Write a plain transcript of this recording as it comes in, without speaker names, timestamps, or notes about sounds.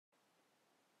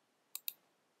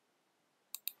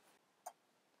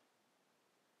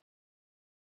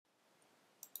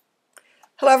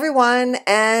Hello everyone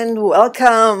and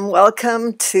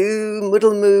welcome to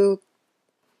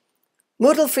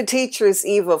Moodle for Teachers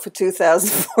Evo for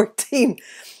 2014.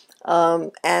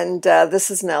 This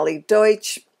is Nellie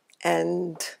Deutsch,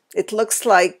 and it looks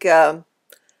like the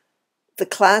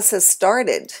class has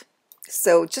started.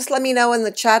 So just let me know in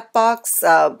the chat box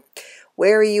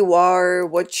where you are,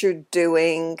 what you're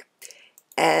doing,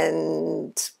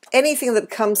 and anything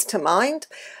that comes to mind.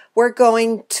 We're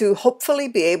going to hopefully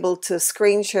be able to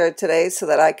screen share today so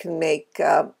that I can make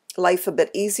life a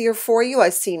bit easier for you. I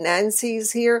see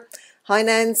Nancy's here. Hi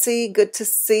Nancy, good to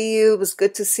see you. It was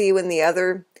good to see you in the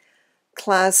other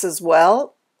class as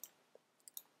well.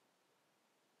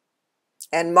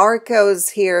 And Marco's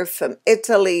here from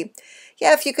Italy.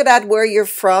 Yeah, if you could add where you're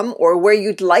from or where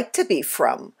you'd like to be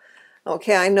from.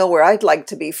 Okay, I know where I'd like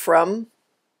to be from.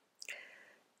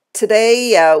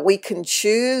 Today, we can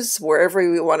choose wherever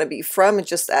we want to be from and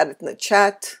just add it in the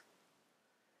chat.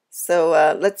 So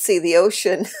let's see, the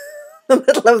ocean, the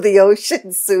middle of the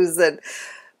ocean, Susan.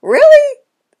 Really?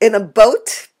 In a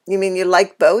boat? You mean you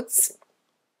like boats?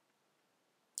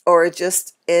 Or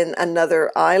just in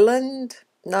another island?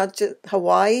 Not just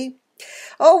Hawaii?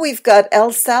 Oh, we've got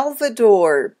El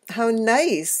Salvador. How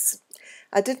nice.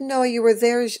 I didn't know you were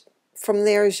there from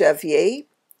there, Javier.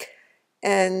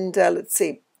 And let's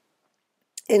see.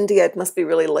 India, it must be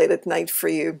really late at night for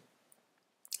you.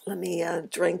 Let me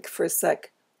drink for a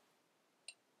sec.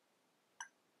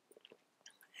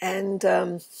 And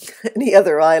any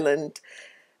other island.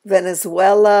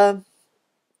 Venezuela.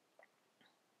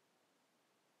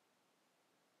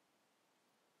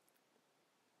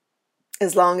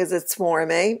 As long as it's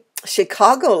warm, eh?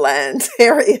 Chicagoland,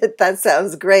 Harriet, that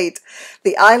sounds great.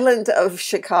 The island of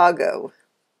Chicago.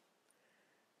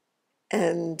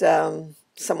 And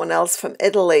someone else from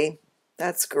Italy.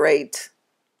 That's great.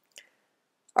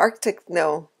 Arctic,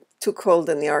 no, too cold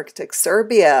in the Arctic.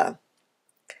 Serbia.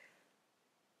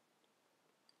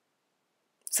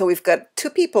 So we've got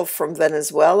two people from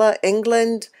Venezuela,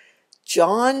 England.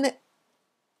 John?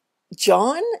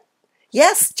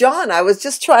 Yes, John, I was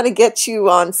just trying to get you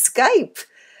on Skype.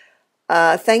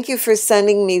 Thank you for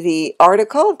sending me the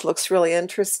article. It looks really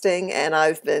interesting, and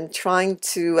I've been trying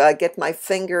to get my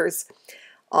fingers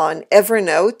on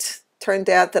Evernote. Turned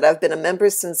out that I've been a member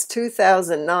since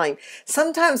 2009.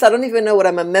 Sometimes I don't even know what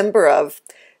I'm a member of.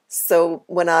 So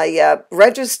when I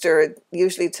register, it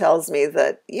usually tells me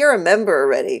that you're a member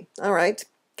already. All right.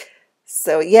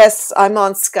 So yes, I'm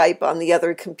on Skype on the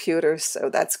other computer, so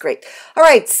that's great. All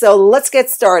right, so let's get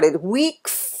started. Week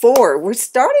 4. We're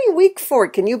starting week 4.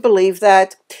 Can you believe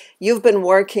that? You've been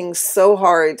working so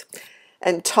hard.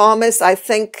 And Thomas, I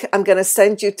think I'm going to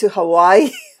send you to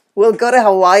Hawaii. We'll go to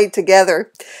Hawaii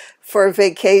together for a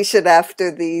vacation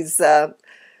after these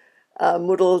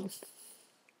Moodle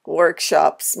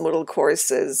workshops, Moodle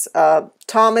courses.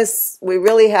 Thomas, we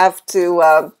really have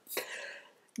to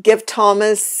give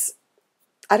Thomas,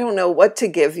 I don't know what to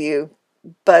give you,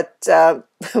 but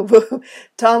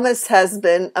Thomas has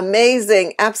been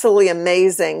amazing, absolutely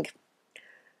amazing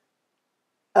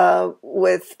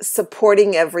with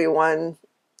supporting everyone.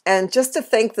 And just to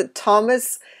think that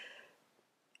Thomas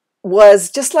was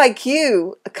just like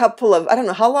you, a couple of, I don't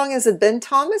know, how long has it been,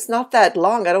 Thomas? Not that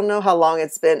long. I don't know how long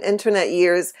it's been. Internet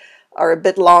years are a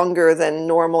bit longer than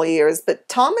normal years. But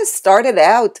Thomas started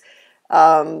out,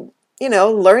 you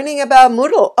know, learning about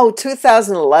Moodle. Oh,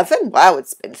 2011? Wow,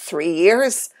 it's been 3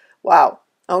 years. Wow.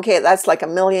 Okay, that's like a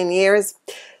million years.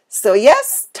 So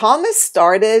yes, Thomas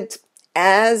started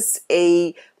as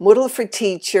a Moodle for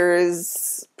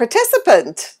Teachers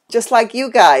participant, just like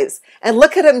you guys. And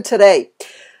look at him today.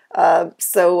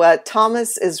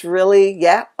 Thomas is really,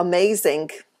 yeah, amazing.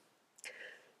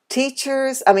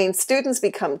 Teachers, I mean, students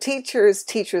become teachers,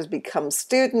 teachers become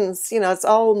students, you know, it's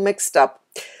all mixed up.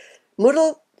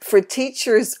 Moodle for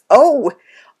Teachers, O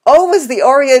is the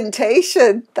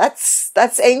orientation. That's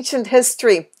ancient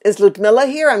history. Is Ludmilla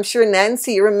here? I'm sure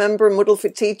Nancy, you remember Moodle for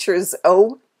Teachers,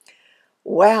 O?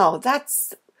 Wow,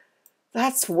 that's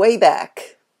way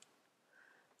back.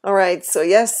 All right, so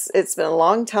yes, it's been a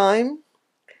long time.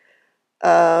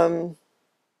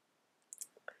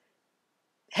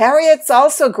 Harriet's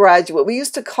also a graduate. We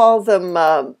used to call them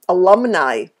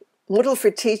alumni, Moodle for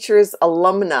Teachers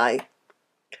alumni.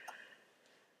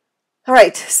 All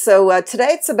right, so today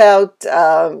it's about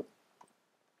the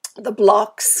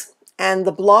blocks, and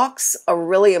the blocks are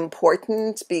really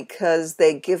important because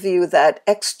they give you that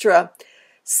extra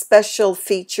special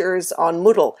features on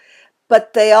Moodle.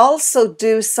 But they also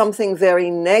do something very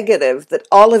negative that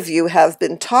all of you have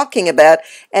been talking about,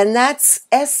 and that's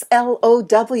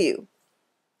SLOW.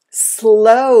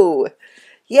 Slow.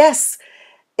 Yes,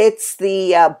 It's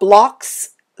the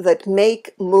blocks that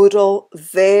make Moodle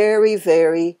very,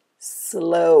 very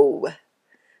slow.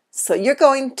 So you've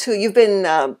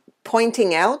been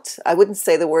pointing out, I wouldn't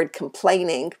say the word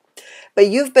complaining, but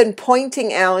you've been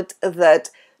pointing out that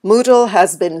Moodle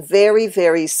has been very,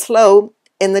 very slow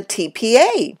in the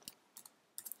TPA.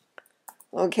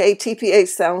 Okay, TPA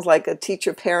sounds like a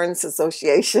Teacher Parents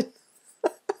Association.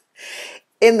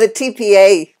 In the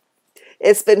TPA,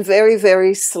 it's been very,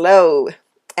 very slow.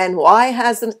 And why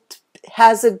has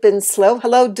it been slow?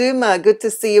 Hello, Duma. Good to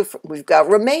see you. We've got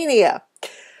Romania.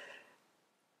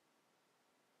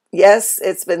 Yes,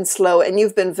 it's been slow, and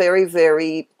you've been very,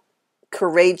 very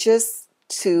courageous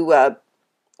to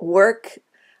work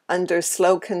under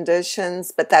slow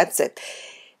conditions, but that's it.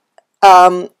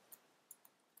 The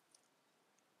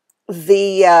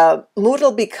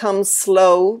Moodle becomes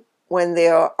slow when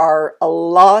there are a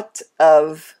lot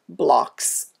of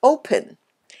blocks open,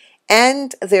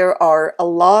 and there are a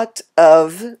lot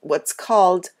of what's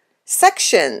called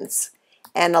sections,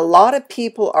 and a lot of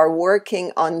people are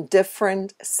working on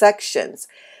different sections,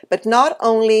 but not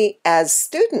only as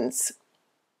students.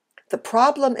 The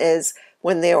problem is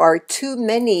when there are too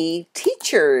many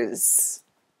teachers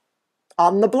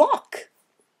on the block.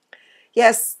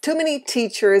 Yes, too many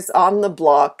teachers on the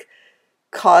block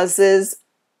causes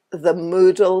the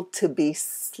Moodle to be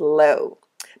slow.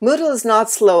 Moodle is not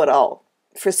slow at all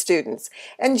for students.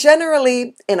 And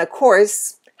generally in a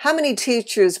course, how many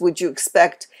teachers would you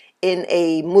expect in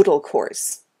a Moodle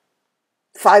course?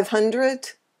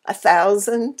 500?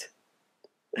 1,000?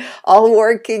 All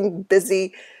working,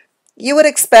 busy. You would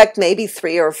expect maybe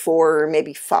 3 or 4 or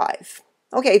maybe 5.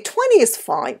 Okay, 20 is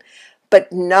fine,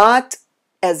 but not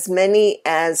as many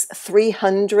as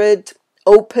 300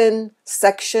 open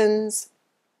sections.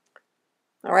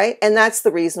 All right, and that's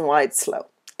the reason why it's slow.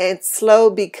 It's slow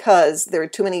because there are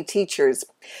too many teachers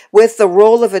with the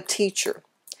role of a teacher.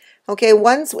 Okay,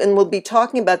 and we'll be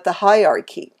talking about the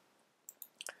hierarchy,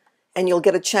 and you'll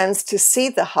get a chance to see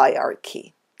the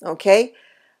hierarchy. Okay,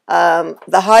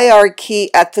 the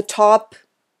hierarchy at the top,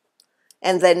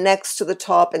 and then next to the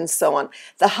top, and so on.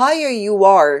 The higher you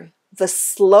are, the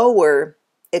slower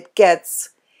it gets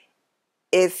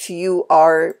if you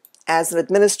are as an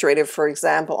administrator, for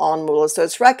example, on Moodle. So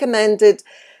it's recommended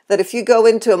that if you go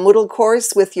into a Moodle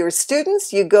course with your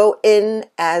students, you go in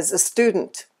as a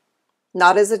student,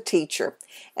 not as a teacher.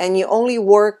 And you only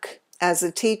work as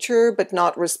a teacher, but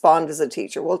not respond as a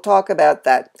teacher. We'll talk about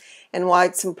that and why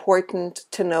it's important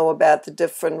to know about the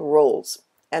different roles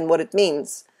and what it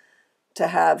means to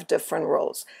have different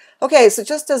roles. Okay, so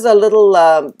just as a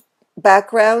little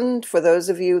background for those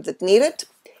of you that need it,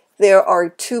 there are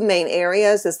 2 main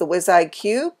areas. There's the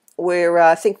WizIQ, where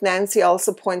I think Nancy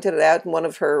also pointed it out in one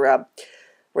of her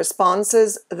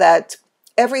responses, that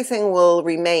everything will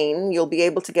remain. You'll be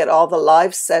able to get all the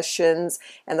live sessions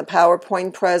and the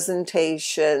PowerPoint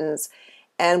presentations,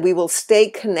 and we will stay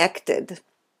connected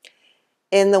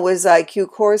in the WizIQ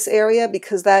course area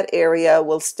because that area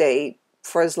will stay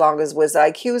for as long as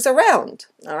WizIQ is around.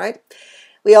 All right.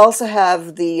 We also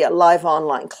have the live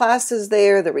online classes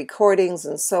there, the recordings,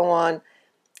 and so on.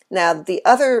 Now, the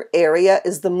other area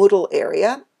is the Moodle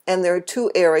area, and there are 2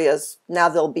 areas. Now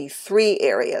there'll be 3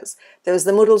 areas. There's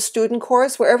the Moodle student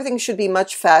course, where everything should be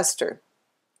much faster.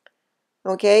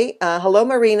 Okay, hello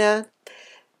Marina.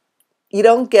 You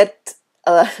don't get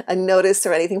a notice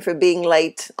or anything for being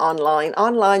late online.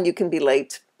 Online you can be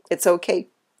late. It's okay.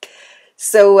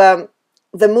 So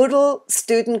the Moodle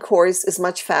student course is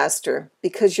much faster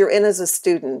because you're in as a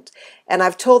student. And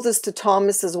I've told this to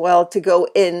Thomas as well, to go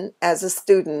in as a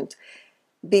student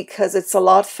because it's a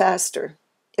lot faster.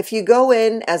 If you go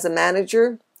in as a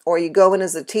manager or you go in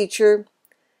as a teacher,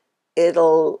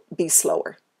 it'll be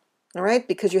slower. All right,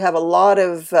 because you have a lot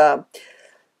of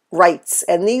rights,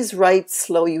 and these rights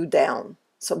slow you down.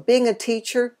 So being a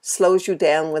teacher slows you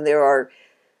down when there are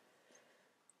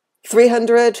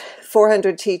 300,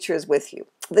 400 teachers with you.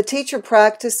 The teacher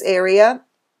practice area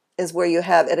is where you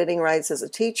have editing rights as a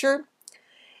teacher.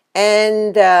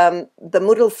 And the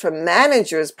Moodle for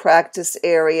Managers practice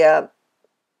area,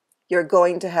 you're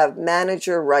going to have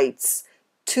manager rights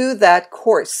to that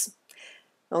course.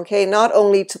 Okay, not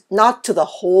to the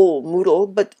whole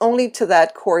Moodle, but only to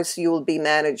that course you will be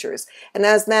managers. And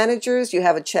as managers, you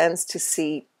have a chance to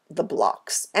see the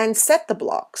blocks and set the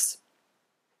blocks.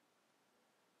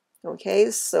 Okay,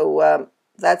 so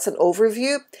that's an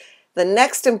overview. The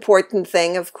next important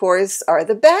thing, of course, are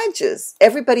the badges.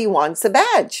 Everybody wants a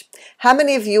badge. How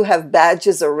many of you have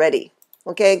badges already?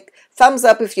 Okay, thumbs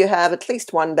up if you have at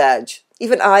least 1 badge.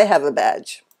 Even I have a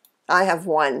badge. I have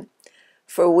 1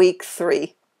 for week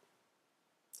 3.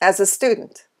 as a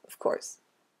student, of course.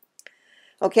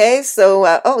 Okay,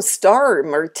 so, oh, Star,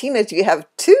 Martina, do you have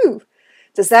two?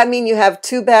 Does that mean you have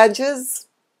two badges?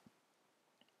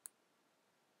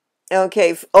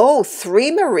 Okay, oh,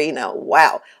 three, Marina.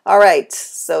 Wow. All right,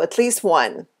 so at least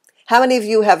one. How many of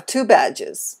you have two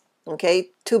badges?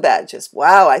 Okay, two badges.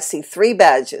 Wow, I see three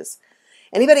badges.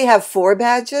 Anybody have four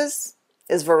badges?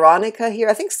 Is Veronica here?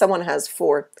 I think someone has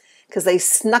four because they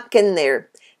snuck in there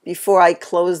before I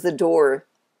closed the door.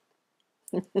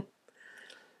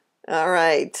 All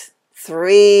right.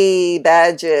 Three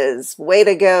badges. Way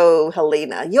to go,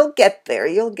 Helena. You'll get there.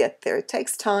 You'll get there. It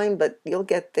takes time, but you'll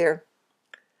get there.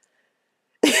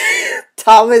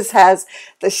 Thomas has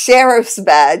the sheriff's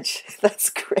badge. That's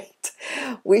great.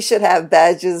 We should have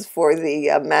badges for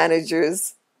the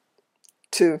managers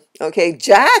too. Okay,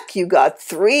 Jack, you got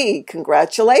three.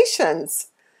 Congratulations.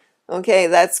 Okay,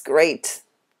 that's great.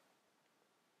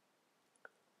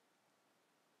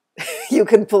 You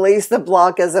can police the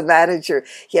block as a manager.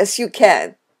 Yes, you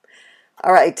can.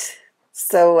 All right.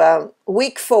 So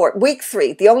week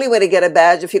three, the only way to get a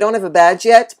badge, if you don't have a badge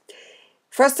yet,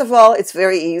 first of all, it's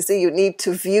very easy. You need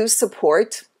to view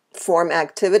support, form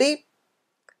activity,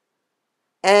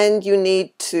 and you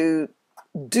need to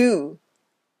do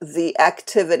the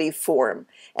activity form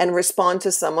and respond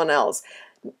to someone else.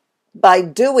 By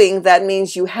doing, that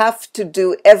means you have to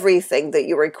do everything that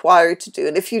you're required to do.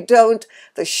 And if you don't,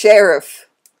 the sheriff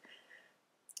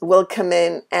will come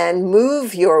in and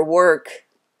move your work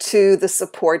to the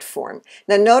support form.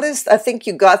 Now notice, I think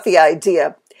you got the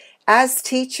idea. As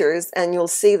teachers, and you'll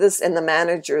see this in the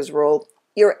manager's role,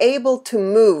 you're able to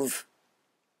move.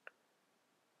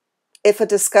 If a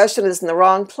discussion is in the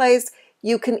wrong place,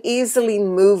 you can easily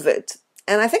move it.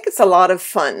 And I think it's a lot of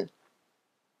fun.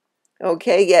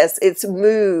 Okay, yes, it's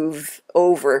move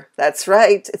over. That's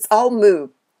right. It's all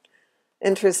move.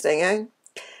 Interesting, eh?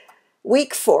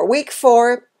 Week four. Week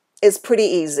four is pretty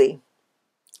easy.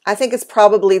 I think it's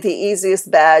probably the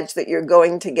easiest badge that you're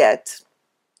going to get.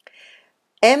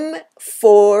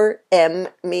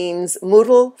 M4M means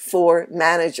Moodle for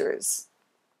Managers.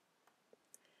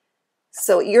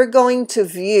 So you're going to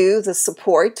view the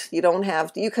support. You don't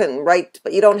have to, you can write,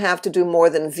 but you don't have to do more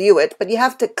than view it, but you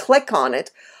have to click on it,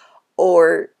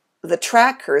 or the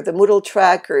tracker, the Moodle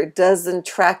tracker, doesn't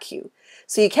track you.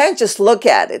 So you can't just look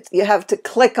at it. You have to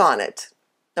click on it.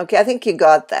 Okay, I think you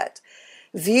got that.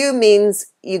 View means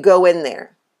you go in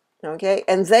there. Okay,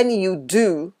 and then you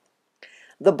do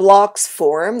the blocks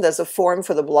form. There's a form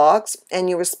for the blocks, and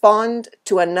you respond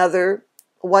to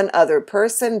one other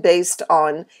person based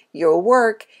on your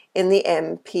work in the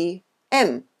MPM,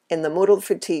 in the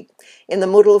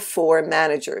Moodle for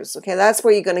Managers. Okay, that's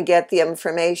where you're going to get the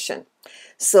information.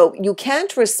 So you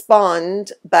can't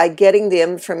respond by getting the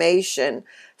information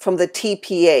from the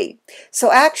TPA.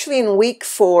 So actually in week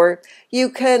four, you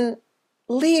can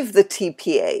leave the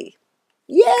TPA.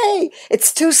 Yay!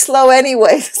 It's too slow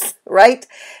anyways, right?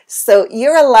 So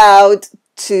you're allowed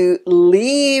to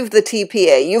leave the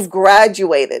TPA. You've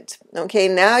graduated. Okay,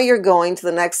 now you're going to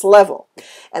the next level.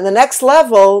 And the next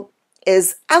level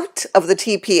is out of the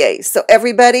TPA. So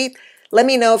everybody, let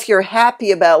me know if you're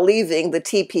happy about leaving the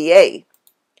TPA.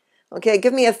 Okay,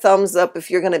 give me a thumbs up if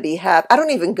you're going to be happy. I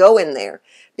don't even go in there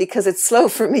because it's slow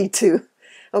for me too.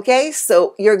 Okay,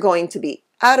 so you're going to be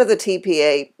out of the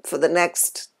TPA for the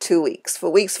next 2 weeks. For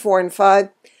weeks 4 and 5,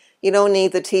 you don't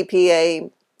need the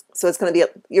TPA. So it's going to be,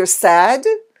 you're sad.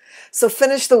 So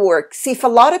finish the work. See, if a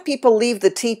lot of people leave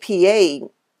the TPA,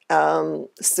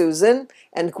 Susan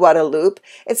and Guadalupe,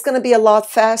 it's going to be a lot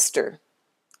faster.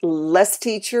 Less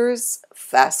teachers,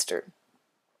 faster.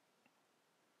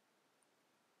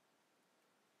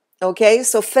 Okay,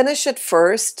 so finish it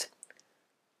first,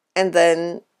 and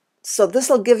then, so this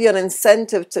will give you an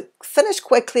incentive to finish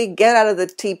quickly, get out of the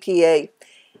TPA,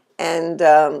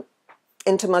 and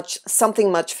into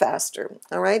something much faster.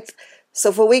 All right,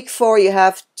 so for week 4, you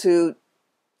have to,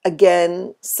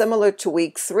 again, similar to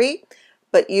week 3,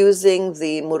 but using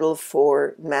the Moodle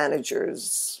for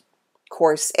Managers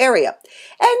course area.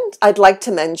 And I'd like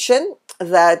to mention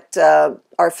that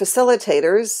our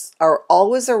facilitators are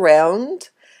always around.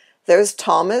 There's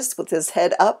Thomas with his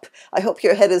head up. I hope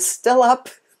your head is still up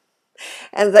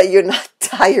and that you're not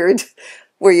tired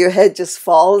where your head just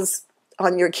falls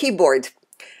on your keyboard.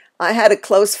 I had a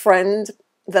close friend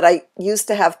that I used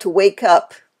to have to wake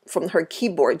up from her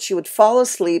keyboard. She would fall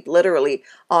asleep literally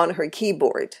on her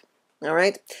keyboard. All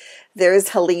right. There's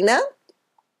Helena,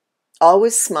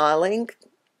 always smiling.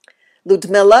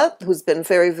 Ludmilla, who's been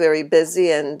very, very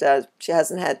busy and she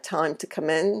hasn't had time to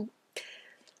come in.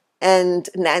 And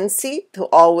Nancy, who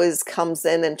always comes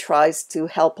in and tries to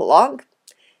help along.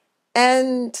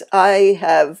 And I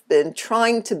have been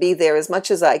trying to be there as much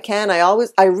as I can.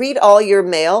 I read all your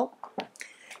mail,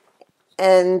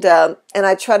 and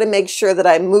I try to make sure that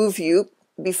I move you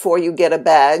before you get a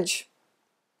badge,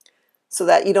 so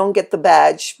that you don't get the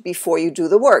badge before you do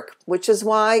the work, which is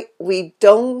why we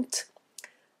don't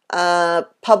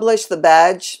publish the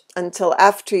badge until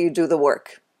after you do the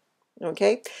work.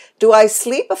 Okay? Do I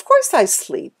sleep? Of course I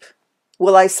sleep.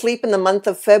 Will I sleep in the month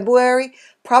of February?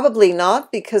 Probably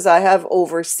not, because I have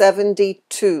over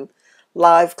 72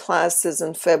 live classes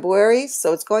in February.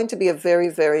 So it's going to be a very,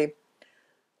 very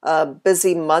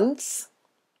busy month.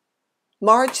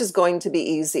 March is going to be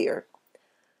easier.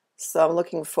 So I'm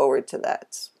looking forward to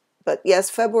that. But yes,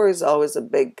 February is always a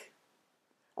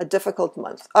difficult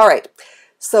month. All right.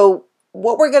 So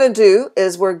what we're going to do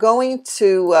is we're going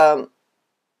to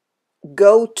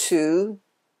go to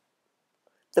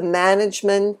the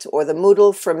management, or the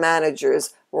Moodle for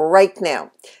managers, right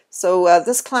now. So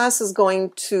this class is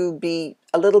going to be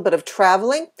a little bit of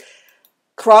traveling.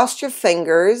 Cross your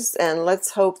fingers, and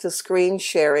let's hope the screen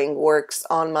sharing works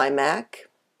on my Mac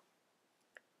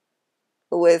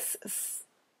with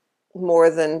more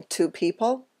than 2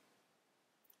 people.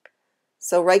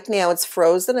 So right now it's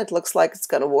frozen. It looks like it's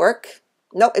going to work.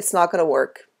 No, it's not going to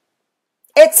work.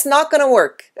 It's not going to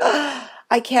work.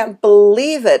 I can't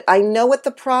believe it. I know what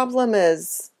the problem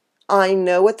is. I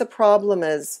know what the problem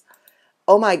is.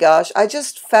 Oh my gosh, I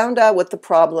just found out what the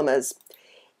problem is.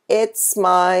 It's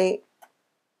my...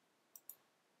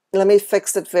 Let me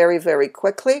fix it very, very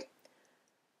quickly.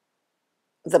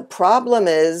 The problem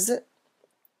is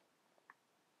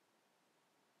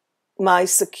my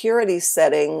security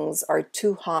settings are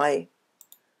too high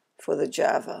for the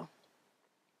Java.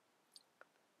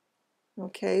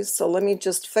 Okay, so let me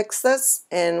just fix this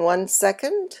in 1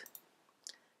 second.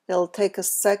 It'll take a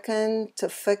second to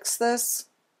fix this.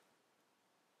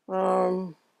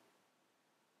 Okay,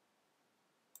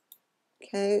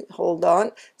 hold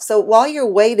on. So while you're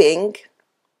waiting,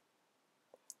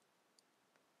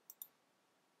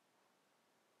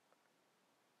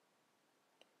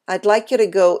 I'd like you to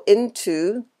go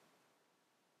into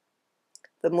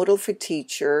the Moodle for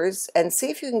Teachers and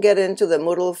see if you can get into the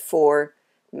Moodle for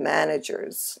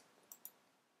Managers.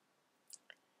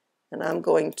 And I'm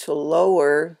going to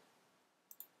lower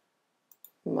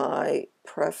my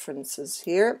preferences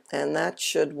here, and that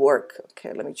should work.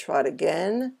 Okay, let me try it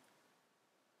again.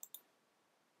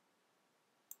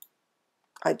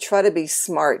 I try to be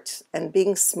smart, and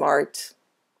being smart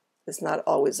is not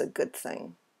always a good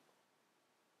thing.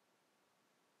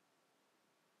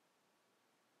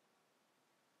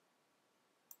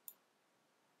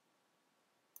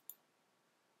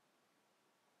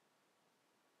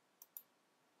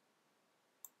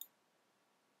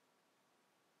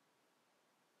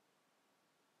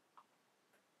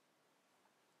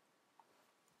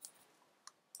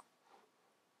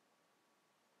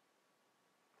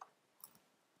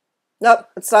 Nope,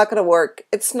 it's not going to work.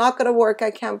 It's not going to work.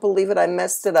 I can't believe it. I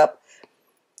messed it up.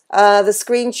 The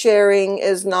screen sharing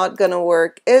is not going to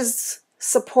work. Is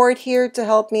support here to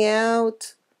help me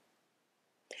out?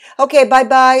 Okay,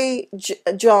 bye-bye,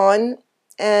 John.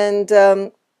 And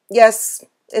yes,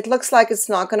 it looks like it's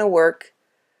not going to work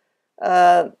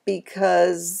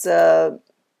because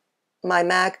my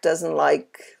Mac doesn't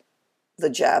like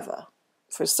the Java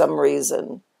for some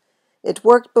reason. It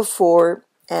worked before,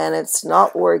 and it's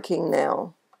not working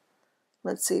now.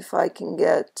 Let's see if I can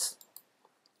get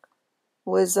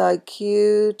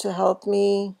WizIQ to help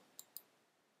me.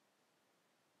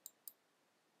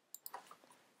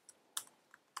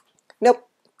 Nope.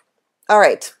 All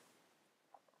right.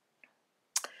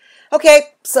 Okay,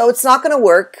 so it's not going to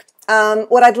work.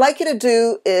 What I'd like you to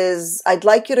do is I'd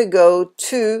like you to go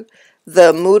to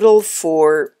the Moodle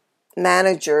for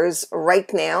Managers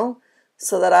right now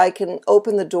so that I can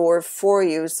open the door for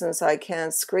you, since I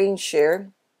can't screen share.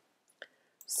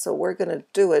 So we're going to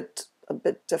do it a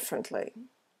bit differently.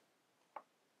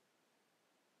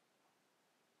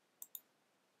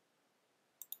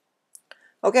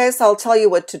 Okay, so I'll tell you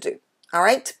what to do. All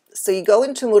right, so you go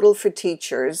into Moodle for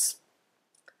Teachers,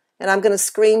 and I'm going to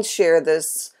screen share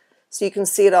this so you can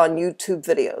see it on YouTube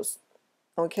videos,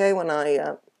 okay, when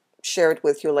I share it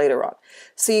with you later on.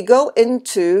 So you go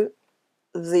into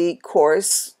the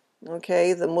course,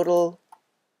 okay, the Moodle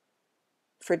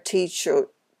for Teachers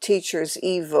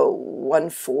Evo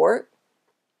 1.4.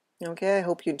 Okay, I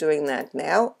hope you're doing that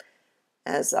now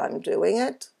as I'm doing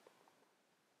it.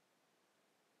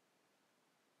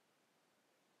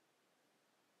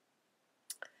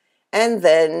 And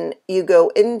then you go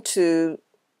into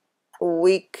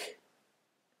week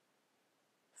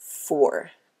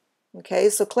 4. Okay,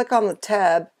 so click on the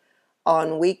tab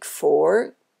on week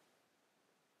 4.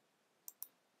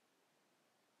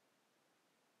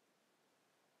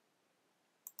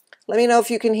 Let me know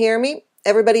if you can hear me.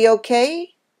 Everybody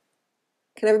okay?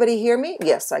 Can everybody hear me?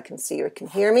 Yes, I can see you can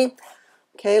hear me.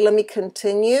 Okay, let me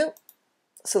continue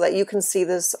so that you can see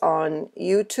this on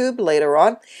YouTube later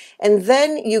on. And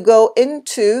then you go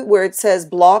into where it says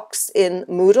blocks in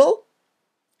Moodle.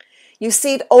 You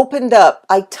see it opened up.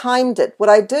 I timed it. What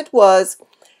I did was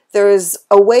there is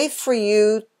a way for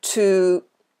you to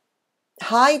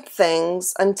hide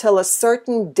things until a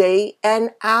certain day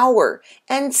and hour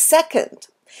and second,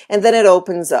 and then it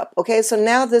opens up. Okay, so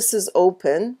now this is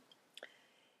open,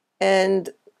 and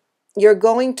you're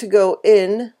going to go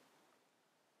in.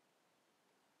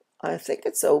 I think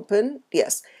it's open.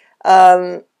 Yes.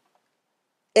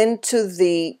 Into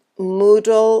the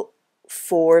Moodle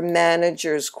for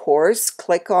Managers course.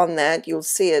 Click on that. You'll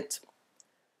see it.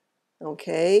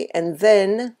 Okay, and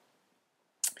then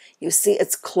you see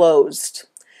it's closed.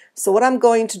 So what I'm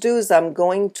going to do is I'm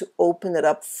going to open it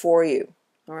up for you.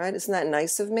 All right, isn't that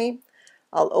nice of me?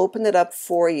 I'll open it up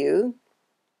for you.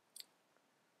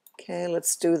 Okay,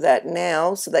 let's do that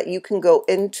now so that you can go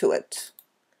into it.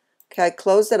 Okay, I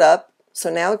closed it up. So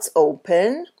now it's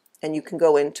open and you can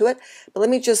go into it. But let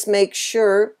me just make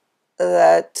sure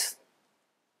that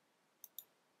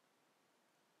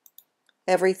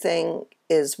everything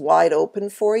is wide open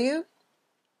for you.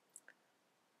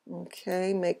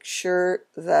 Okay, make sure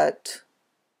that,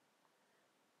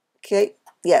 okay,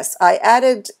 yes, I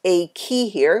added a key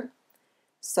here.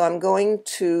 So I'm going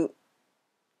to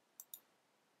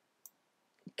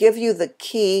give you the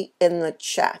key in the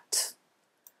chat.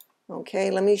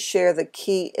 Okay, let me share the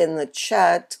key in the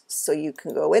chat so you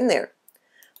can go in there.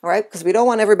 All right, because we don't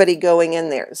want everybody going in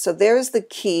there. So there's the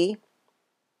key.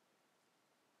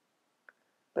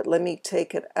 But let me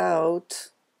take it out.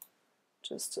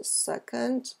 Just a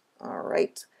second. All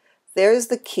right. There's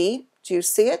the key. Do you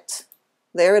see it?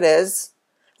 There it is.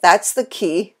 That's the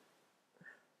key.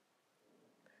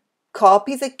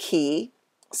 Copy the key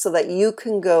so that you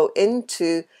can go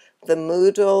into the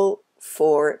Moodle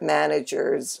for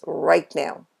Managers right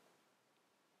now.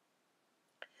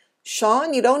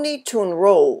 Sean, you don't need to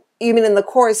enroll. You mean in the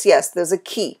course? Yes, there's a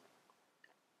key.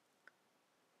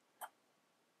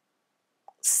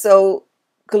 So,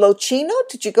 Glocino,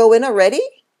 did you go in already?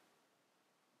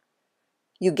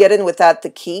 You get in without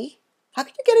the key? How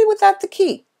can you get in without the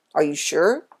key? Are you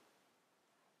sure?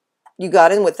 You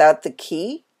got in without the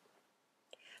key?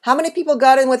 How many people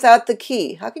got in without the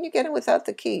key? How can you get in without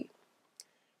the key?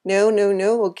 No, no,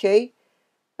 no, okay.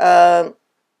 I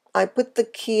put the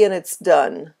key and it's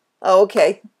done. Oh,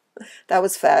 okay. That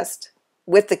was fast.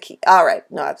 With the key. All right.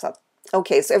 No, that's not.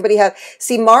 Okay, so everybody had.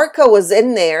 See, Marco was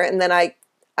in there, and then I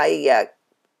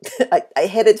I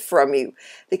hid it from you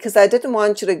because I didn't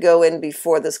want you to go in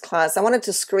before this class. I wanted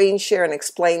to screen share and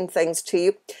explain things to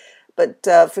you, but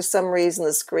for some reason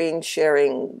the screen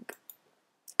sharing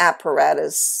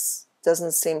apparatus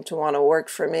doesn't seem to want to work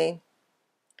for me.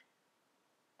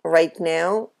 Right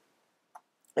now,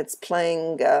 it's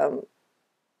playing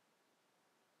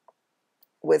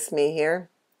with me here,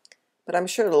 but I'm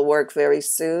sure it'll work very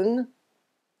soon.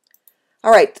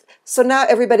 All right, so now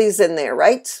everybody's in there,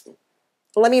 right?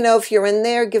 Let me know if you're in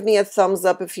there. Give me a thumbs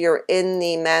up if you're in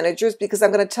the managers because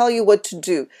I'm going to tell you what to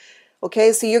do.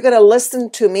 Okay, so you're going to listen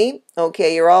to me.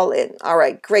 Okay, you're all in. All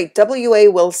right, great. W.A.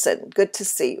 Wilson, good to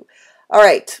see you. All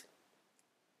right.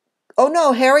 Oh,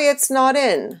 no, Harriet's not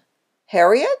in.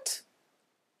 Harriet?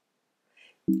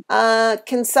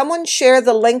 Can someone share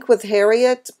the link with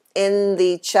Harriet in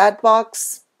the chat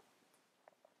box?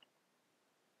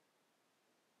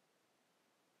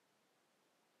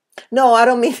 No, I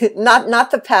don't mean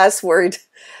not the password,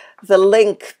 the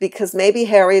link, because maybe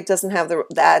Harriet doesn't have the,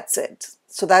 that's it.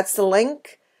 So that's the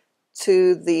link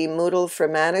to the Moodle for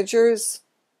Managers.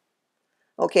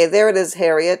 Okay, there it is,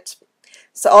 Harriet.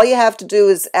 So all you have to do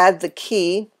is add the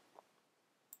key.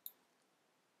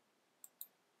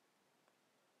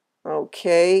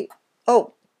 Okay.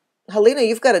 Oh, Helena,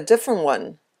 you've got a different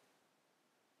one.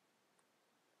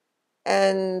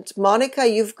 And Monica,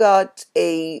 you've got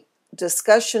a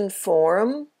discussion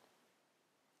forum.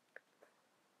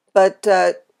 But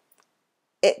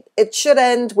it should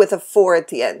end with a 4 at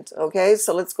the end. Okay,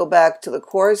 so let's go back to the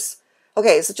course.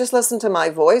 Okay, so just listen to my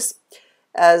voice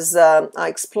as I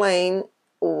explain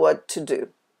what to do.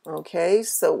 Okay,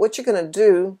 so what you're going to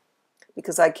do,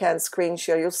 because I can't screen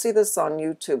share, you'll see this on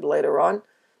YouTube later on.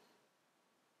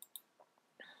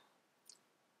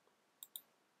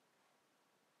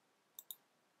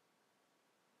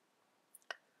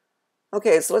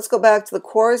 Okay, so let's go back to the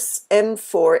course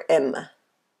M4M.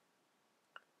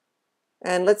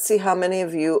 And let's see how many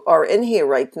of you are in here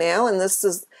right now. And this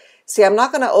is, see, I'm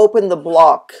not going to open the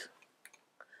block.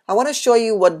 I want to show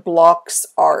you what blocks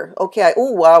are. Okay,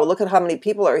 oh wow, look at how many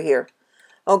people are here.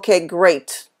 Okay,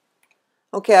 great.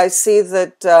 Okay, I see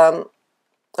that,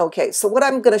 okay, so what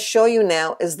I'm going to show you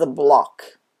now is the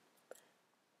block.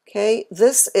 Okay,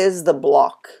 this is the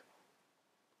block.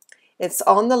 It's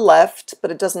on the left, but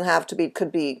it doesn't have to be, it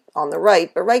could be on the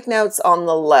right, but right now it's on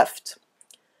the left.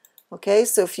 Okay,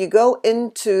 so if you go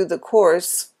into the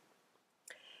course,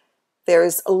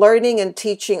 there's learning and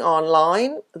teaching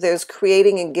online, there's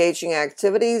creating engaging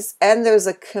activities, and there's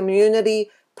a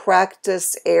community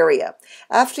practice area.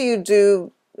 After you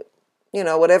do, you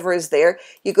know, whatever is there,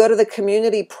 you go to the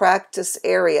community practice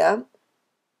area.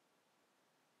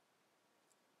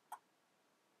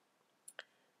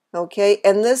 Okay,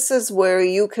 and this is where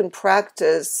you can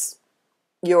practice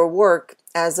your work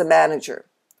as a manager.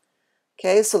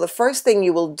 Okay, so the first thing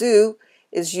you will do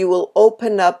is you will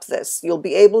open up this. You'll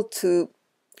be able to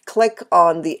click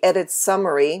on the edit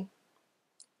summary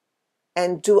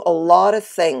and do a lot of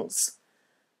things.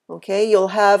 Okay, you'll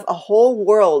have a whole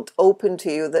world open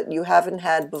to you that you haven't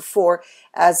had before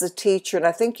as a teacher, and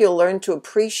I think you'll learn to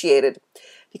appreciate it,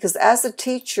 because as a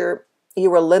teacher,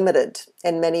 you are limited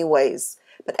in many ways.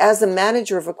 But as a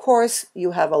manager of a course,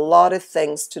 you have a lot of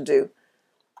things to do.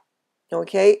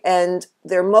 Okay, and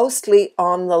they're mostly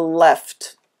on the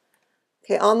left.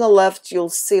 Okay, on the left, you'll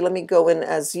see, let me go in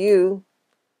as you.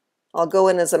 I'll go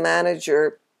in as a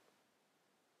manager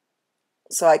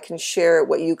so I can share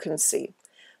what you can see.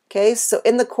 Okay, so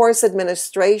in the course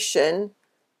administration,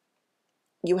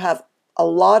 you have a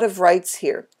lot of rights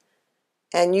here,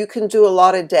 and you can do a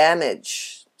lot of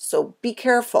damage. So be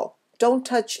careful. Don't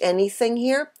touch anything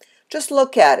here. Just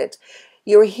look at it.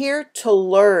 You're here to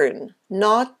learn,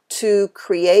 not to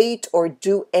create or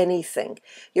do anything.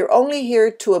 You're only here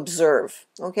to observe.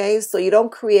 Okay, so you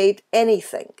don't create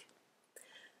anything.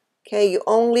 Okay, you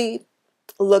only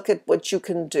look at what you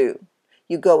can do.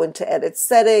 You go into edit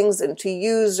settings, into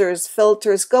users,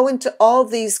 filters, go into all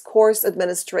these course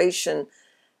administration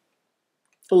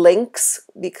links,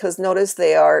 because notice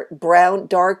they are brown,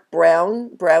 dark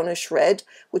brown, brownish red,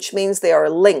 which means they are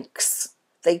links.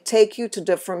 They take you to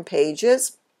different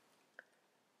pages.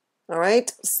 All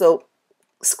right, so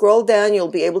scroll down, you'll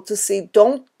be able to see,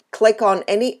 don't click on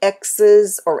any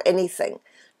X's or anything.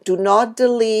 Do not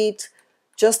delete,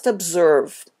 just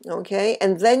observe, okay?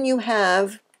 And then you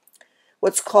have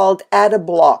what's called add a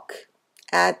block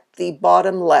at the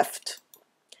bottom left.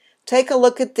 Take a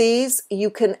look at these. You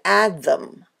can add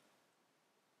them,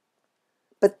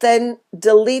 but then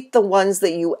delete the ones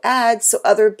that you add so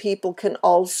other people can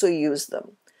also use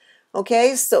them.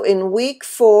 Okay, so in week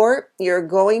 4, you're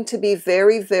going to be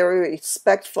very, very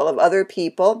respectful of other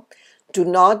people. Do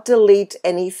not delete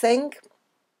anything,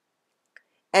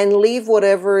 and leave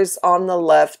whatever is on the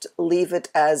left, leave it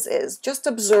as is. Just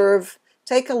observe,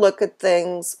 take a look at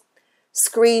things,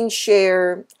 screen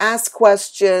share, ask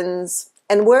questions.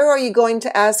 And where are you going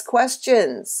to ask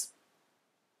questions?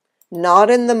 Not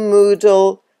in the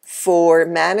Moodle for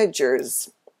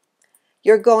managers.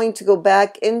 You're going to go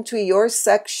back into your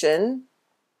section,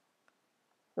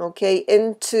 okay,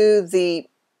 into the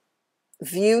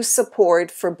view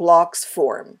support for blocks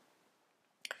form.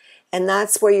 And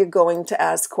that's where you're going to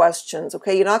ask questions,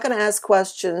 okay? You're not going to ask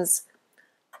questions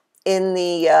in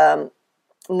the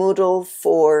Moodle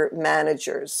for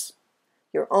managers.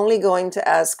 You're only going to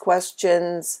ask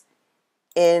questions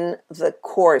in the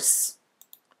course.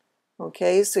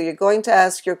 Okay, so you're going to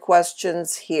ask your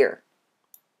questions here.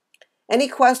 Any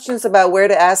questions about where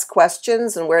to ask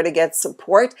questions and where to get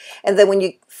support? And then when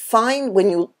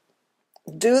you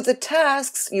do the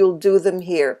tasks, you'll do them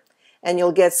here. And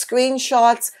you'll get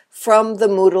screenshots from the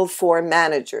Moodle for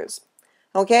managers.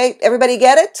 Okay, everybody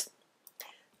get it?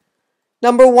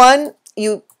 Number 1,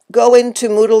 you go into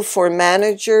Moodle for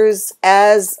managers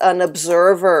as an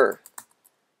observer.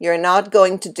 You're not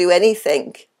going to do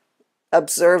anything.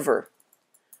 Observer.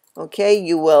 Okay,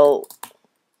 you will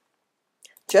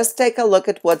just take a look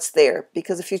at what's there,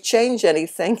 because if you change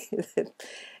anything,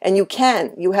 and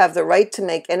you have the right to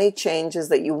make any changes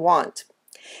that you want,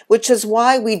 which is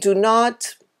why we do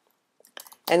not,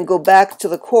 and go back to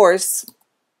the course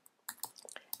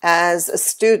as a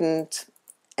student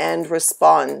and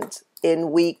respond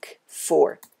in week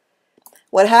 4.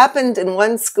 What happened in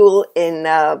one school in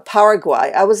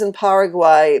Paraguay, I was in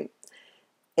Paraguay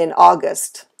in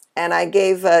August, and I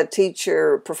gave a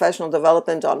teacher professional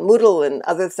development on Moodle and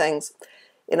other things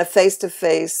in a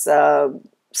face-to-face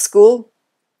school.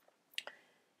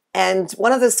 And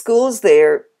one of the schools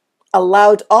there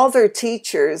allowed all their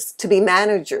teachers to be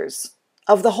managers.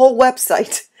 of the whole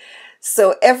website.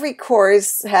 So every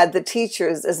course had the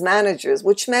teachers as managers,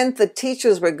 which meant the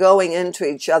teachers were going into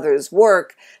each other's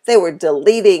work. They were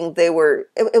deleting, it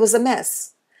was a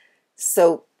mess.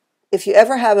 So if you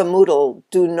ever have a Moodle,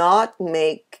 do not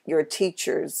make your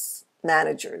teachers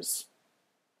managers.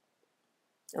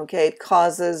 Okay, it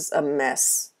causes a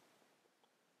mess.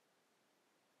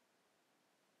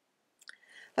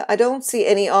 I don't see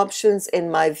any options in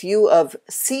my view of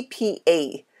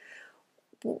CPA.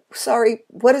 Sorry,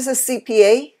 what is a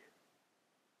CPA?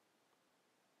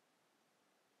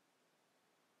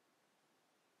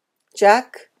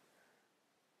 Jack?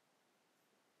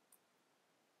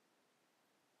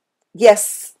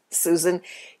 Yes, Susan,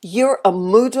 you're a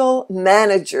Moodle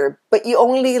manager, but you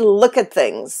only look at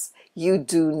things. You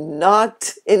do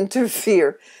not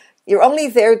interfere. You're only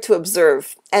there to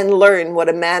observe and learn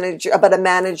about a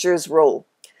manager's role.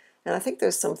 And I think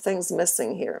there's some things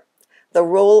missing here. The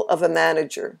role of a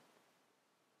manager.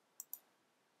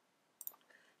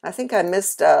 I think I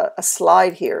missed a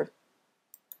slide here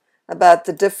about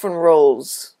the different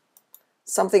roles.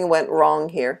 Something went wrong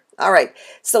here. All right,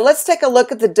 so let's take a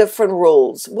look at the different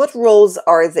roles. What roles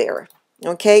are there?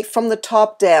 Okay, from the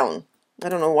top down. I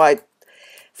don't know why.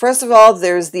 First of all,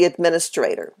 there's the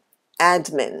administrator,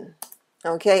 admin.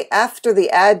 Okay, after the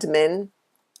admin,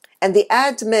 and the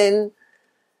admin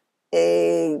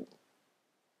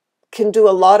can do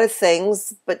a lot of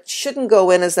things, but shouldn't go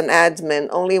in as an admin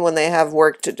only when they have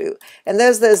work to do. And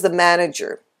there's the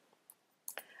manager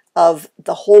of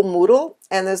the whole Moodle,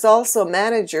 and there's also a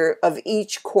manager of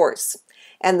each course.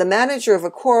 And the manager of a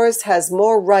course has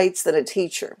more rights than a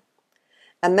teacher.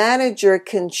 A manager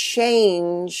can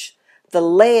change the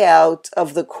layout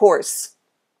of the course.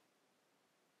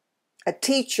 A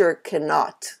teacher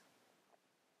cannot.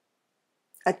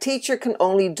 A teacher can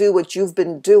only do what you've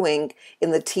been doing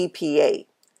in the TPA.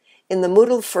 In the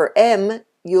Moodle for M,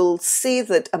 you'll see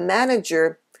that a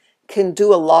manager can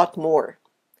do a lot more.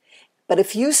 But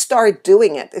if you start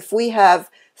doing it, if we have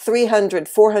 300,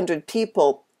 400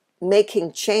 people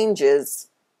making changes,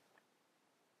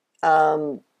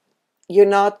 you're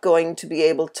not going to be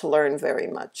able to learn very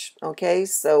much. Okay,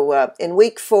 so in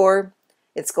week 4,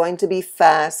 it's going to be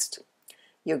fast.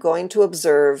 You're going to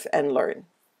observe and learn.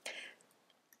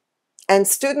 And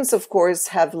students, of course,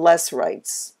 have less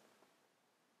rights.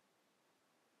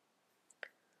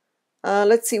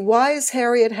 Let's see, why is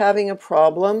Harriet having a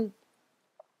problem?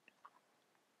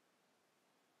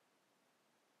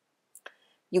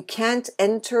 You can't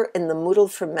enter in the Moodle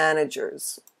for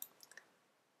managers.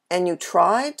 And you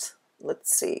tried?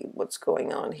 Let's see what's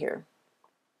going on here.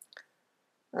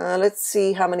 Let's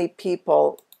see how many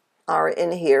people are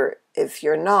in here. If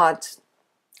you're not,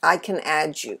 I can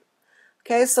add you.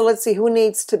 Okay, so let's see who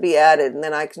needs to be added, and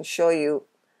then I can show you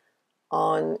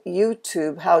on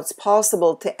YouTube how it's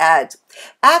possible to add.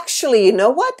 Actually, you know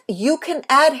what? You can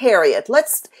add Harriet.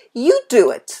 You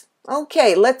do it.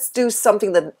 Okay, let's do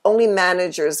something that only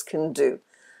managers can do.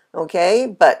 Okay,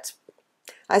 but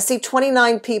I see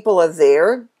 29 people are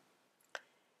there.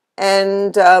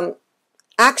 And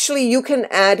actually, you can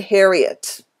add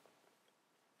Harriet.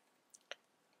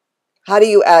 How do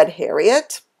you add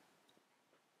Harriet?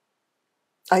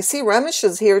 I see Ramesh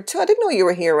is here too. I didn't know you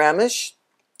were here, Ramesh.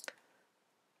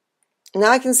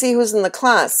 Now I can see who's in the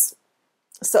class.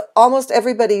 So almost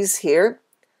everybody's here.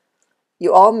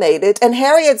 You all made it. And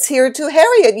Harriet's here too.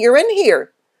 Harriet, you're in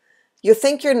here. You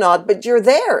think you're not, but you're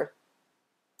there.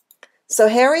 So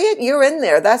Harriet, you're in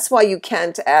there. That's why you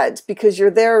can't add, because you're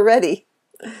there already.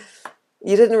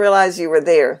 You didn't realize you were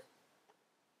there.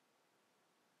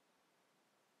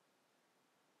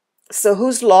 So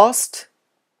who's lost?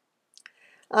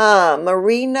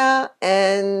 Marina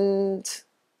and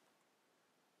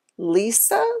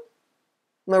Lisa?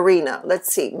 Marina.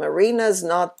 Let's see. Marina's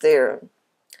not there.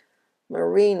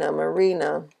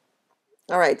 Marina.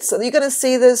 All right. So you're going to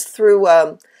see this through,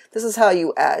 this is how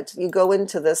you add. You go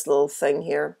into this little thing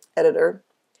here, editor.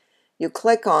 You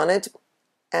click on it,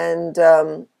 and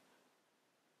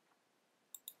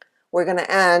we're going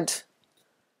to add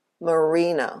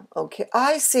Marina. Okay.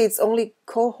 I see it's only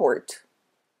cohort.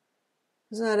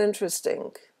 Isn't that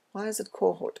interesting? Why is it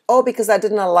cohort? Oh, because I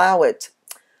didn't allow it.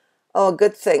 Oh,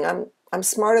 good thing. I'm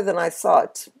smarter than I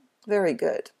thought. Very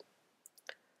good.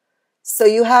 So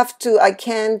you have to, I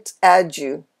can't add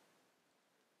you.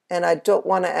 And I don't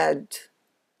want to add.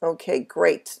 Okay,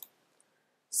 great.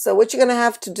 So what you're going to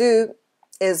have to do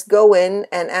is go in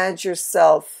and add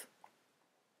yourself.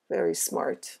 Very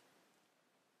smart.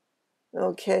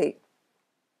 Okay.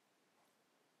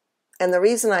 And the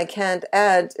reason I can't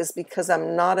add is because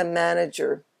I'm not a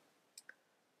manager.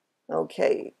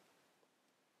 Okay.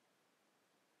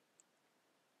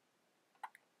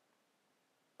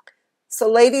 So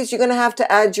ladies, you're going to have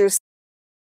to add your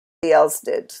somebody else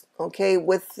did, okay,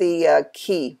 with the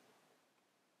key.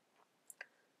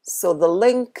 So the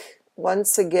link,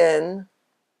 once again,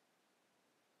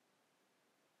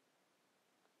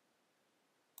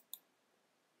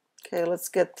 okay, let's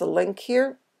get the link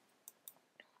here.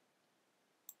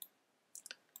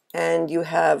 And you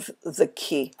have the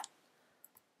key.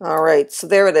 All right, so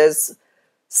there it is.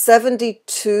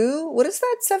 72. What is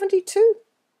that, 72?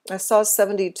 I saw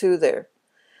 72 there.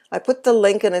 I put the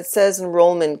link and it says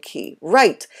enrollment key.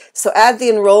 Right, so add the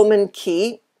enrollment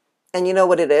key, and you know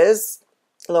what it is.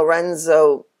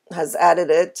 Lorenzo has added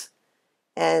it,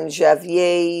 and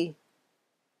Javier.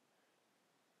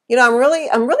 You know, I'm really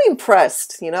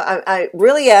impressed. You know, I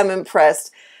really am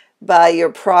impressed by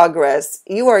your progress.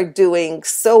 You are doing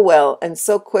so well and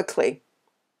so quickly.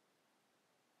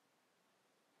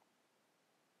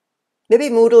 Maybe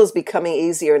Moodle is becoming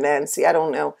easier, Nancy. I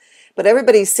don't know. But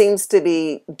everybody seems to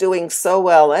be doing so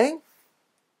well, eh?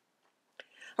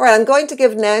 All right, I'm going to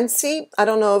give Nancy, I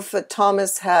don't know if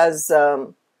Thomas has,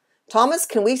 Thomas,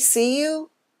 can we see you?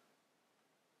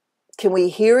 Can we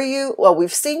hear you? Well,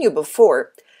 we've seen you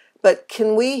before, but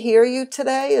can we hear you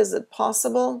today? Is it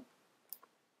possible?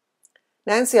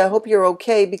 Nancy, I hope you're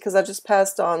okay because I just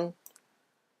passed on.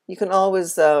 You can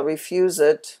always refuse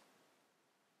it.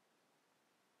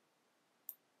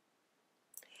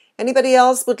 Anybody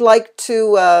else would like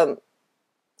to,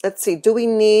 let's see, do we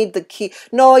need the key?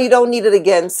 No, you don't need it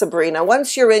again, Sabrina.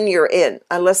 Once you're in,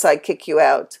 unless I kick you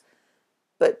out.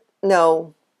 But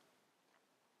no.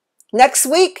 Next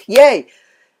week? Yay.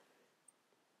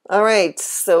 All right,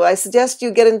 so I suggest you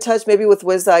get in touch maybe with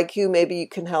WizIQ. Maybe you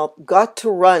can help. Got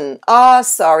to run. Ah,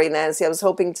 sorry, Nancy. I was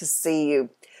hoping to see you.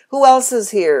 Who else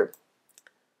is here?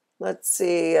 Let's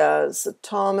see. So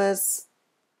Thomas.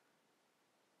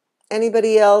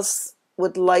 Anybody else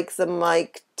would like the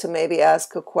mic to maybe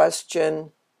ask a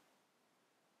question?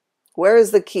 Where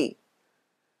is the key?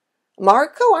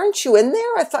 Marco, aren't you in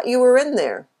there? I thought you were in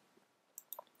there.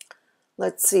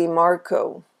 Let's see,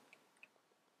 Marco.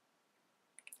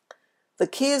 The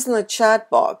key is in the chat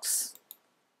box.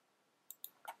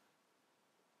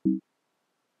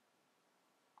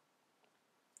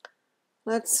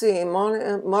 Let's see,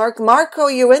 Marco,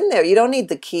 you're in there. You don't need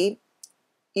the key.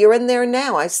 You're in there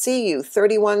now. I see you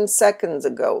 31 seconds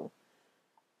ago.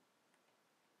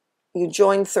 You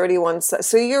joined 31 seconds.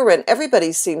 So you're in.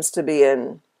 Everybody seems to be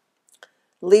in.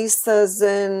 Lisa's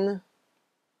in.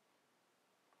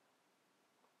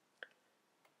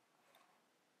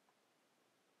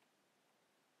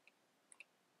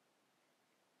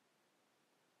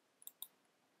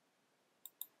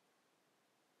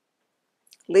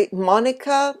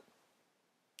 Monica?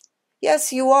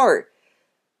 Yes, you are.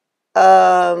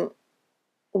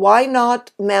 Why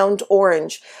not Mount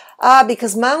Orange?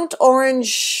 Because Mount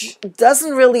Orange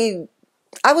doesn't really...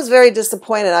 I was very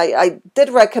disappointed. I did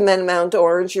recommend Mount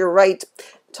Orange. You're right,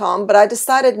 Tom, but I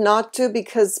decided not to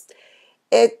because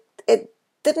it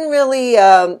didn't really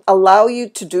allow you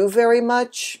to do very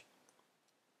much.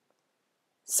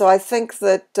 So I think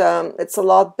that it's a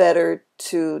lot better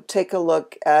to take a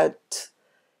look at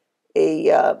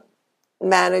a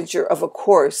manager of a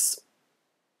course.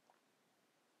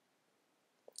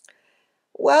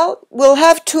 Well, we'll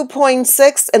have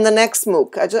 2.6 in the next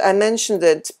MOOC. I mentioned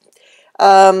it.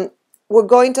 We're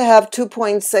going to have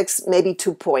 2.6, maybe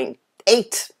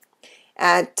 2.8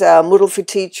 at Moodle for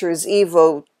Teachers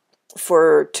Evo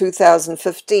for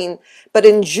 2015. But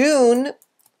in June,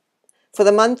 in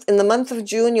the month of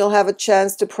June, you'll have a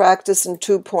chance to practice in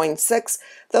 2.6.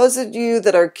 Those of you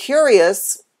that are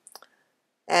curious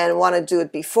and want to do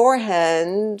it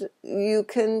beforehand, you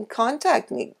can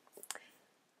contact me.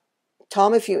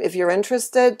 Tom, if you're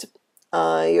interested,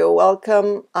 you're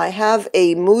welcome. I have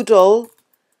a Moodle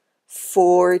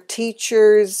for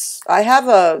teachers. I have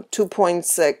a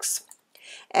 2.6,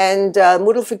 and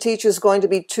Moodle for Teachers is going to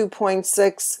be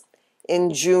 2.6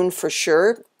 in June for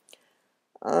sure.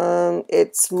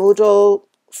 It's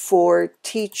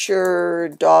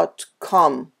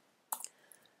moodleforteacher.com.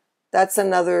 That's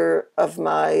another of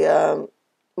my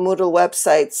Moodle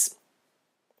websites.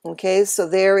 Okay, so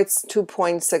there it's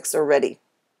 2.6 already.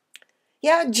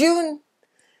 Yeah, June,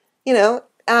 you know.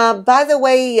 By the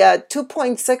way,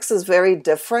 2.6 is very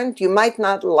different. You might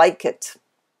not like it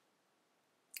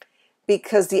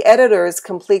because the editor is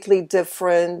completely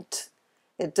different.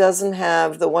 It doesn't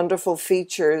have the wonderful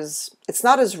features. It's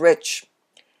not as rich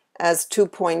as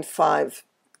 2.5.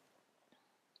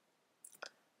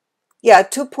 Yeah,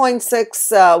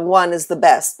 2.61 is the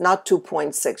best, not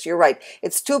 2.6. You're right.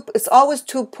 It's always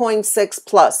 2.6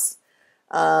 plus.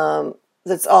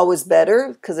 That's always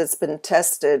better because it's been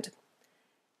tested.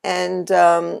 and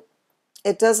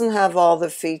it doesn't have all the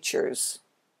features.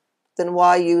 Then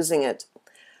why using it?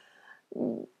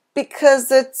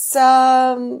 Because it's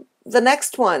the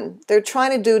next one. They're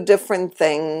trying to do different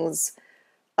things.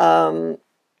 Guadeloupe.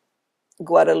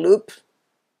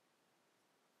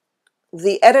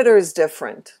 The editor is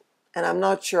different, and I'm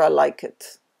not sure I like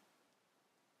it.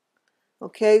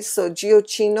 Okay, so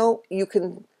Giochino, you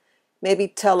can maybe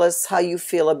tell us how you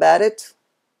feel about it.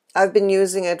 I've been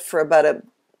using it for about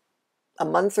a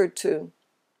month or two.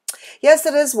 Yes,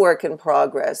 it is work in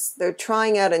progress. They're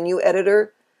trying out a new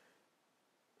editor,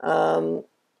 and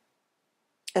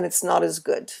it's not as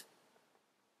good.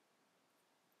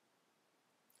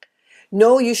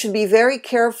 No, you should be very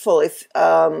careful if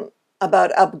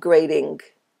about upgrading.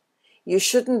 You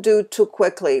shouldn't do it too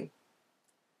quickly.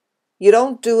 You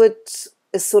don't do it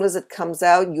as soon as it comes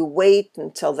out. You wait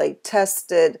until they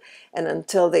test it and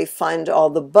until they find all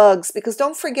the bugs. Because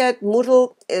don't forget,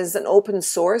 Moodle is an open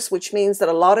source, which means that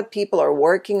a lot of people are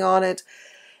working on it.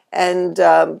 And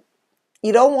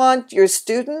you don't want your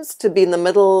students to be in the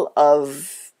middle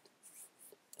of,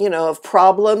 of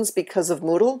problems because of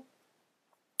Moodle.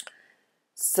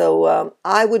 So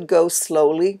I would go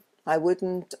slowly. I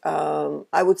wouldn't,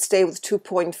 I would stay with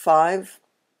 2.5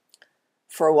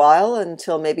 for a while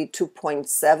until maybe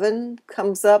 2.7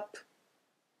 comes up.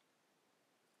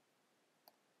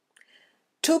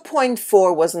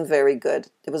 2.4 wasn't very good.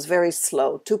 It was very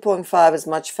slow. 2.5 is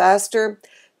much faster.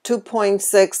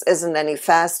 2.6 isn't any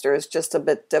faster. It's just a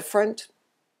bit different.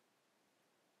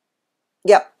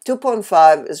 Yep,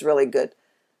 2.5 is really good.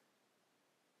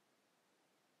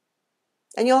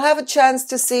 And you'll have a chance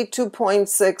to see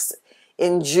 2.6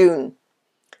 in June.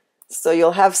 So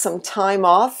you'll have some time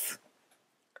off.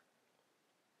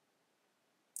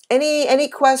 Any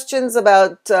questions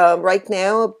about right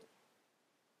now?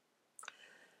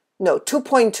 No,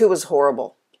 2.2 was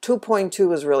horrible. 2.2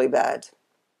 was really bad.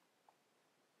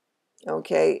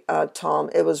 Okay, Tom,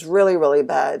 it was really, really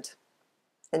bad.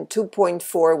 And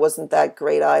 2.4 wasn't that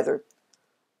great either.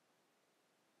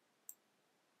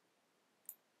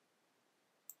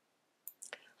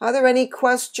 Are there any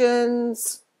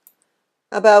questions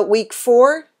about week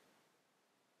 4?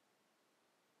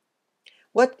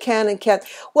 What can and can't?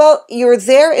 Well, you're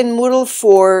there in Moodle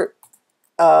for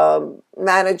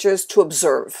managers to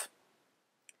observe.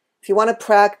 If you want to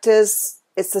practice,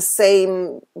 it's the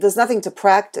same. There's nothing to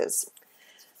practice,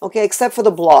 okay, except for the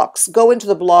blocks. Go into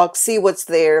the block, see what's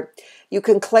there. You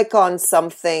can click on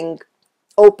something,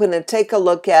 open it, take a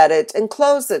look at it, and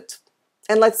close it,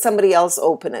 and let somebody else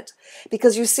open it.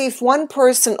 Because you see, if one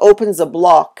person opens a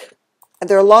block, and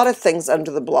there are a lot of things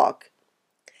under the block,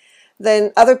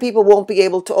 then other people won't be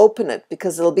able to open it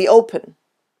because it'll be open.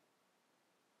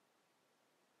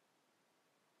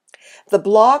 The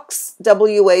blocks,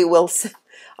 W.A. Wilson,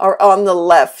 are on the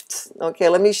left. Okay,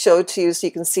 let me show it to you so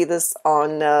you can see this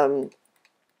on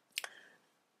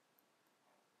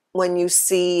when you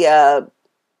see the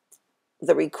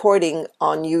recording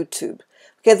on YouTube.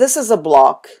 Okay, this is a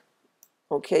block.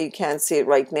 Okay, you can't see it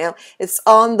right now. It's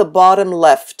on the bottom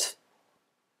left.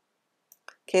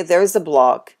 Okay, there's a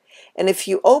block. And if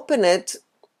you open it,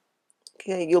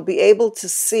 okay, you'll be able to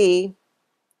see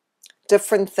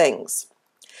different things.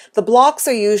 The blocks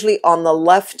are usually on the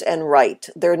left and right.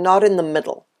 They're not in the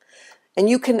middle. And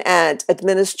you can add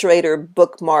administrator,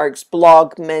 bookmarks,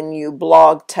 blog menu,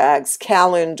 blog tags,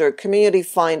 calendar, community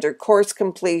finder, course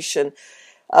completion,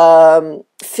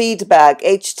 feedback,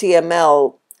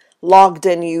 HTML, logged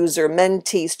in user,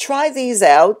 mentees. Try these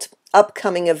out.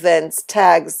 Upcoming events,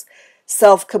 tags,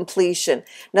 self-completion.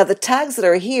 Now the tags that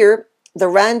are here, the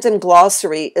random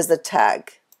glossary is a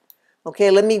tag.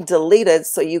 Okay, let me delete it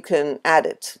so you can add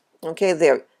it. Okay,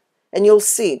 there. And you'll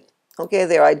see. Okay,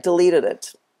 there, I deleted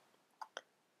it.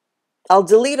 I'll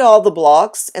delete all the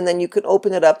blocks and then you can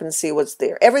open it up and see what's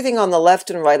there. Everything on the left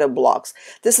and right are blocks.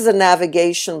 This is a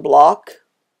navigation block.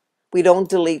 We don't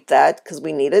delete that because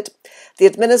we need it. The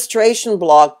administration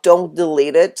block, don't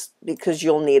delete it because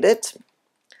you'll need it.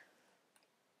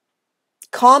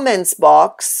 Comments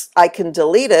box, I can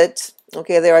delete it.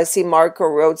 Okay, there I see Marco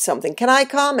wrote something. Can I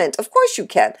comment? Of course you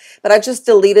can, but I just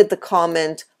deleted the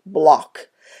comment block.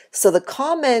 So the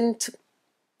comment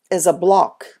is a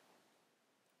block.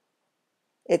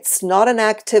 It's not an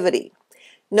activity.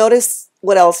 Notice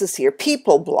what else is here.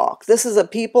 People block. This is a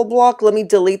people block. Let me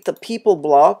delete the people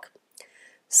block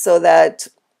so that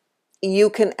you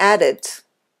can add it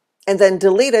and then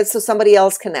delete it so somebody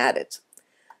else can add it.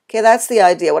 Okay, that's the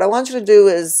idea. What I want you to do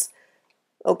is,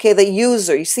 okay, the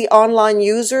user. You see online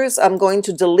users? I'm going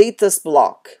to delete this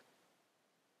block.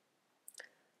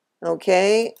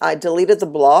 Okay, I deleted the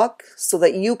block so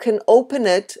that you can open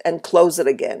it and close it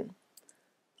again.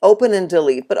 Open and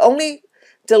delete, but only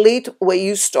delete where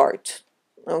you start.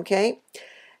 Okay,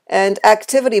 and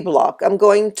activity block, I'm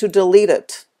going to delete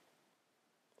it.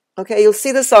 Okay, you'll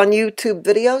see this on YouTube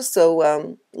videos,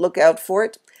 so look out for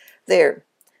it. There,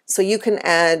 so you can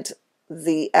add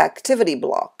the activity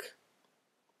block.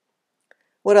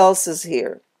 What else is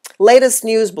here? Latest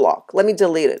news block, let me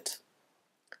delete it.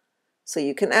 So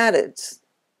you can add it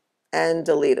and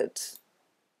delete it.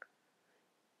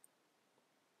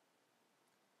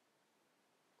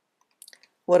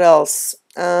 What else?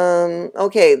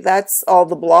 Okay, that's all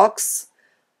the blocks.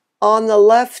 On the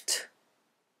left,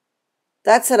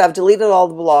 that's it. I've deleted all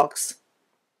the blocks.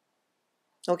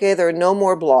 Okay, there are no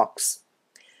more blocks.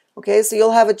 Okay, so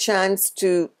you'll have a chance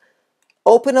to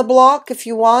open a block if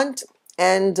you want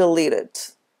and delete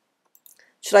it.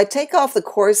 Should I take off the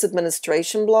course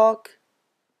administration block?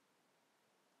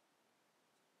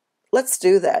 Let's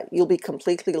do that. You'll be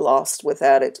completely lost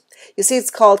without it. You see, it's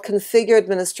called configure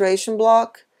administration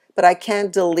block, but I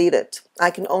can't delete it. I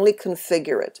can only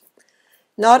configure it.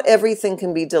 Not everything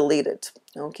can be deleted.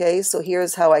 Okay, so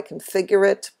here's how I configure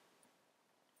it.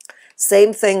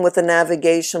 Same thing with the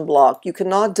navigation block. You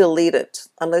cannot delete it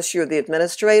unless you're the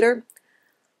administrator.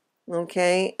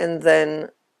 Okay, and then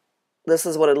this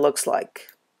is what it looks like.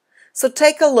 So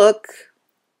take a look,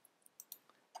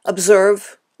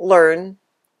 observe, learn,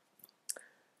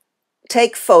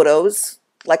 take photos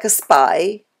like a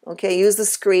spy. Okay, use the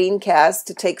screencast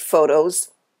to take photos,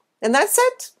 and that's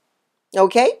it.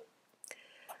 Okay,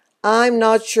 I'm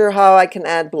not sure how I can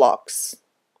add blocks.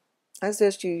 I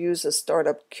suggest you use a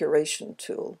startup curation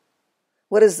tool.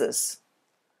 What is this?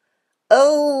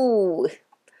 Oh,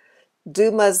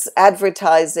 Duma's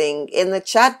advertising in the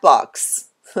chat box.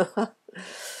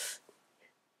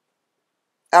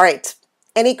 All right,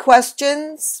 any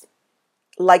questions?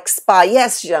 Like spy?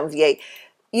 Yes, Janvier.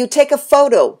 You take a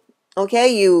photo,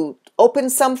 okay? You open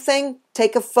something,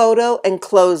 take a photo and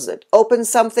close it. Open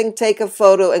something, take a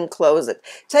photo and close it.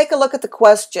 Take a look at the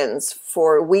questions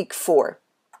for week 4.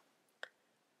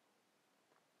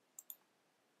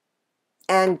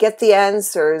 And get the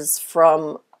answers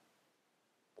from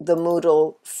the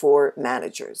Moodle for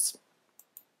managers.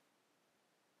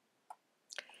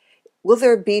 Will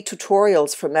there be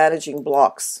tutorials for managing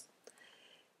blocks?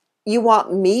 You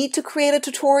want me to create a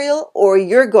tutorial, or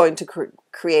you're going to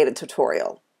create a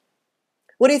tutorial?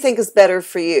 What do you think is better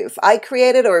for you? If I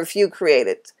create it or if you create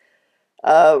it?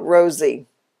 Rosie.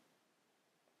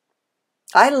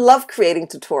 I love creating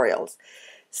tutorials.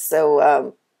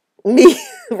 So me,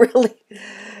 really?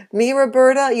 Me,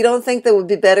 Roberta? You don't think that would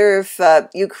be better if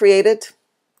you create it?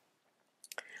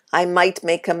 I might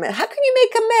make a mess. How can you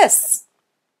make a mess?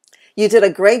 You did a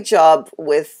great job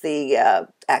with the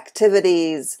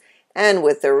activities and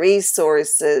with the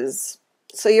resources.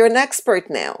 So you're an expert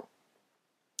now.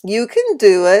 You can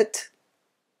do it.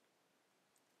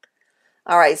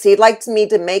 All right, so you'd like me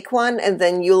to make one and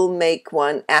then you'll make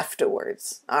one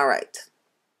afterwards. All right.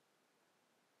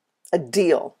 A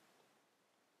deal.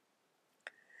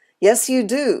 Yes, you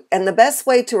do. And the best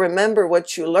way to remember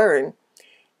what you learn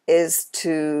is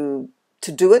to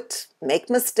do it, make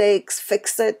mistakes,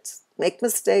 fix it, make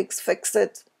mistakes, fix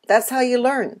it. That's how you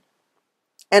learn.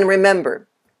 And remember,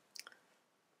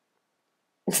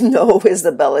 no,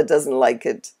 Isabella doesn't like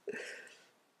it.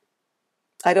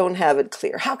 I don't have it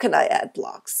clear. How can I add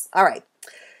blocks? All right.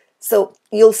 So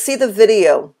you'll see the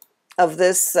video of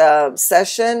this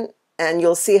session and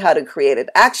you'll see how to create it.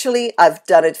 Actually, I've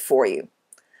done it for you.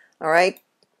 All right.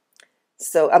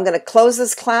 So I'm going to close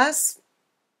this class,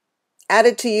 add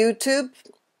it to YouTube.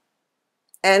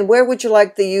 And where would you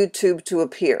like the YouTube to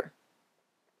appear?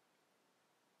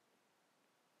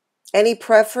 Any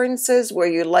preferences where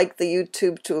you'd like the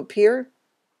YouTube to appear?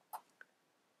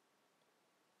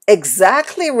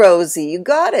 Exactly, Rosie. You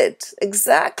got it.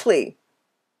 Exactly.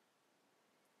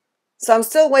 So I'm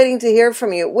still waiting to hear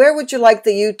from you. Where would you like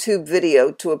the YouTube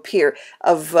video to appear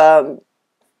of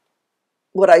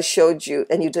what I showed you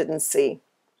and you didn't see?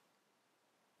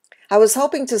 I was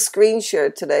hoping to screen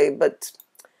share today, but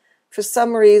for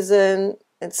some reason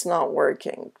it's not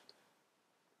working.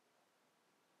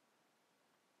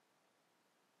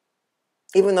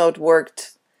 Even though it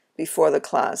worked before the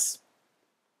class.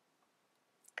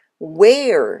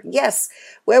 Where? Yes.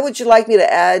 Where would you like me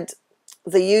to add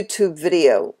the YouTube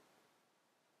video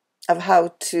of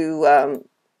how to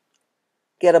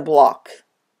get a block?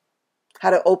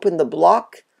 How to open the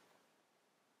block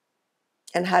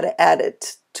and how to add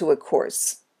it to a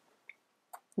course?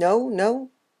 No? No?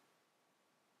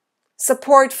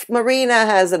 Support, Marina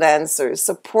has an answer.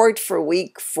 Support for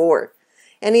week 4.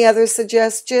 Any other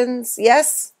suggestions?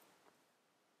 Yes?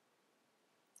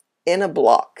 In a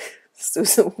block.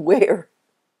 Susan, where?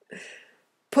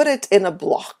 Put it in a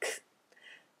block.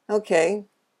 Okay.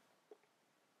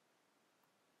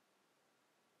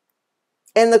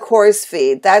 In the course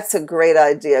feed. That's a great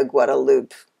idea,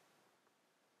 Guadalupe.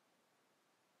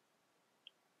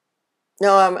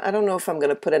 No, I don't know if I'm going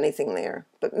to put anything there,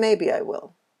 but maybe I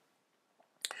will.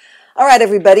 All right,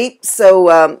 everybody.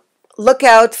 So look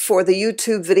out for the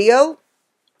YouTube video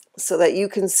so that you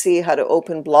can see how to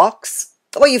open blocks.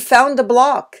 Oh, you found a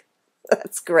block.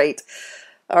 That's great.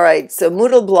 All right, so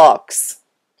Moodle blocks.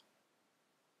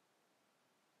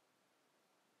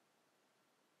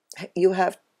 You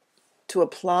have to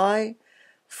apply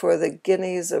for the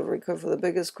guineas of recover for the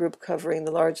biggest group covering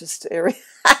the largest area.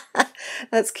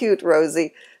 That's cute,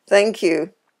 Rosie. Thank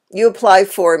you. You apply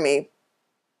for me.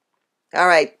 All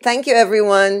right. Thank you,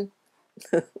 everyone.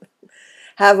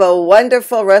 Have a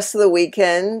wonderful rest of the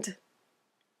weekend.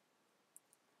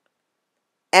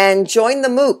 And join the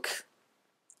MOOC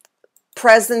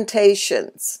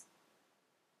presentations.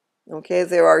 Okay,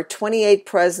 there are 28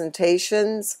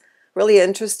 presentations, really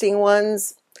interesting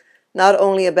ones, not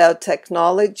only about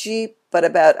technology, but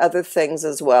about other things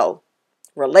as well.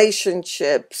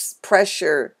 Relationships,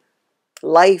 pressure,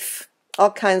 life,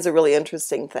 all kinds of really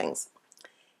interesting things.